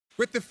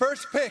With the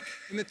first pick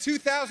in the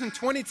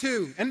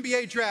 2022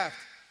 NBA Draft,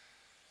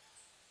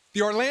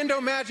 the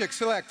Orlando Magic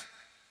select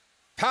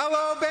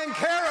Paolo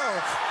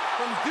Banchero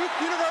from Duke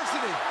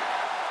University.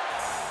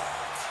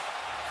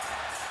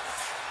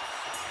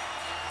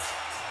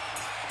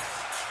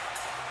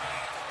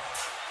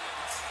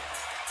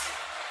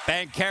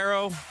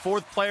 Banchero,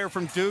 fourth player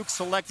from Duke,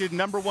 selected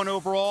 #1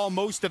 overall,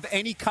 most of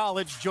any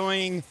college,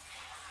 joining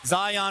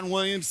Zion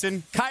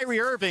Williamson, Kyrie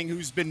Irving,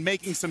 who's been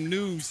making some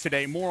news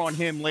today, more on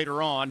him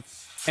later on,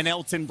 and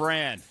Elton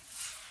Brand.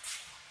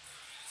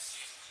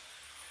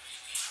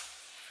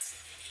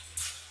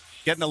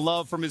 Getting the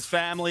love from his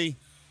family,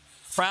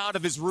 proud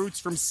of his roots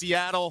from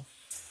Seattle.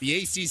 The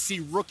ACC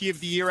Rookie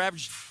of the Year,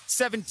 averaged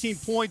 17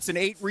 points and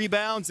 8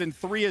 rebounds and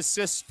 3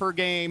 assists per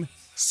game,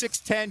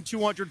 6'10",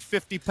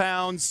 250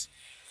 pounds.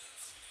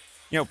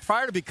 You know,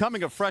 prior to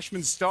becoming a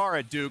freshman star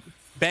at Duke,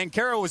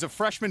 Banchero was a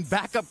freshman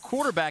backup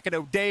quarterback at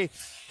O'Day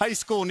High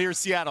School near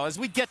Seattle. As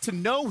we get to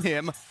know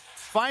him,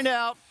 find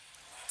out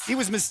he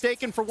was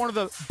mistaken for one of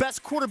the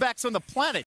best quarterbacks on the planet.